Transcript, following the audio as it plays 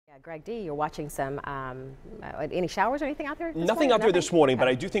Greg D, you're watching some, any showers or anything out there? Nothing out there this morning, but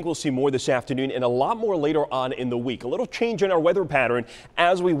I do think we'll see more this afternoon and a lot more later on in the week. A little change in our weather pattern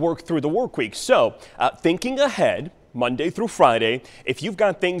as we work through the work week. So thinking ahead, Monday through Friday, if you've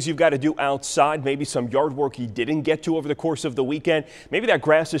got things you've got to do outside, maybe some yard work you didn't get to over the course of the weekend, maybe that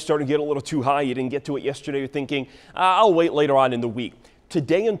grass is starting to get a little too high, you didn't get to it yesterday, you're thinking, I'll wait later on in the week.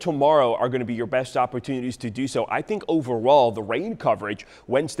 Today and tomorrow are going to be your best opportunities to do so. I think overall the rain coverage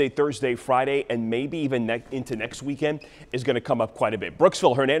Wednesday, Thursday, Friday, and maybe even into next weekend is going to come up quite a bit.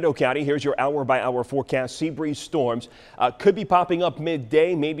 Brooksville, Hernando County, here's your hour-by-hour forecast. Sea breeze storms could be popping up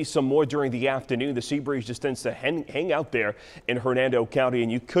midday, maybe some more during the afternoon. The sea breeze just tends to hang out there in Hernando County, and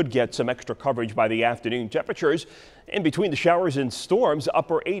you could get some extra coverage by the afternoon. Temperatures in between the showers and storms,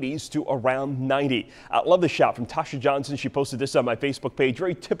 upper 80s to around 90. Love the shot from Tasha Johnson. She posted this on my Facebook page.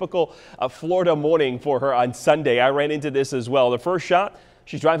 Very typical Florida morning for her on Sunday. I ran into this as well. The first shot,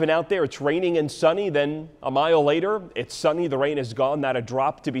 she's driving out there. It's raining and sunny. Then a mile later, it's sunny. The rain is gone. Not a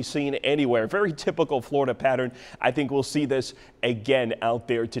drop to be seen anywhere. Very typical Florida pattern. I think we'll see this again out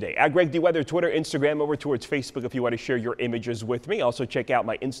there today. At Greg D Weather, Twitter, Instagram, over towards Facebook if you want to share your images with me. Also check out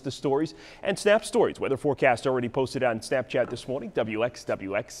my Insta stories and Snap stories. Weather forecast already posted on Snapchat this morning. WX.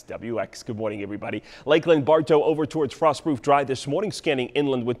 Good morning, everybody. Lakeland, Bartow over towards Frostproof Dry this morning. Scanning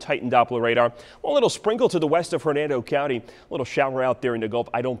inland with tightened Doppler radar. Well, a little sprinkle to the west of Hernando County. A little shower out there in the Gulf.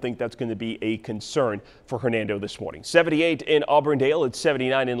 I don't think that's going to be a concern for Hernando this morning. 78 in Auburndale. It's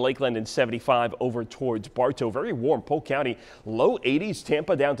 79 in Lakeland and 75 over towards Bartow. Very warm. Polk County. Low 80s,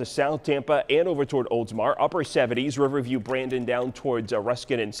 Tampa down to South Tampa and over toward Oldsmar. Upper 70s, Riverview, Brandon down towards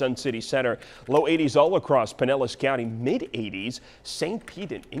Ruskin and Sun City Center. Low 80s all across Pinellas County. Mid 80s, St.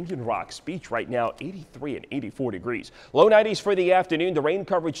 Pete and Indian Rocks Beach right now 83 and 84 degrees. Low 90s for the afternoon. The rain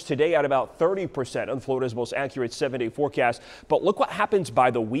coverage today at about 30% on Florida's most accurate 7-day forecast. But look what happens by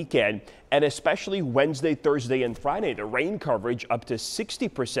the weekend, and especially Wednesday, Thursday, and Friday. The rain coverage up to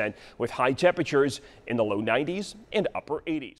 60% with high temperatures in the low 90s and upper 80s.